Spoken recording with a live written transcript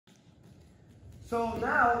So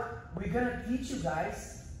now we're gonna teach you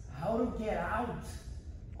guys how to get out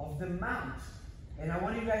of the mount. And I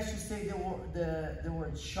want you guys to say the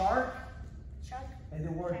word shark, Shark. and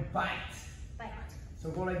the word bite. Bite. So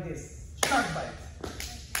go like this, shark bite.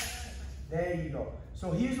 There you go.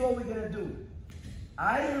 So here's what we're gonna do.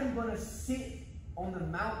 I am gonna sit on the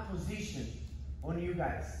mount position on you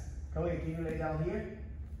guys. Come here, can you lay down here?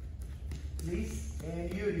 Please,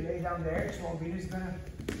 and you lay down there. So Albino is gonna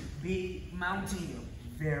be mounting you.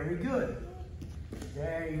 Very good.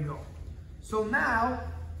 There you go. So now,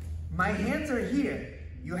 my hands are here.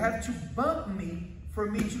 You have to bump me for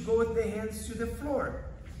me to go with the hands to the floor.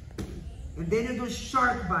 And then you do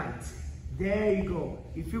shark bite. There you go.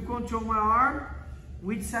 If you control my arm,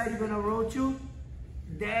 which side you're gonna roll to?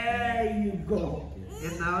 There you go.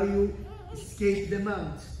 And now you escape the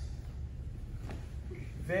mount.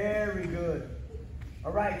 Very good.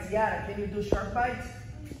 All right, Yara, can you do shark bite?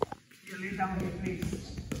 Here, lay down here,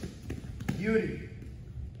 please. Yuri.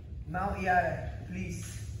 Now, Yara,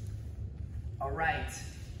 please. All right.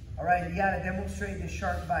 All right, Yara, demonstrate the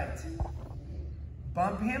shark bite.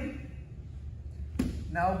 Bump him.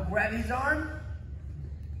 Now grab his arm.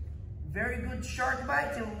 Very good shark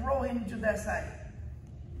bite and roll him to that side.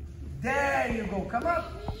 There you go. Come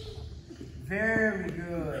up. Very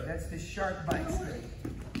good. That's the shark bite.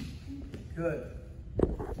 Good.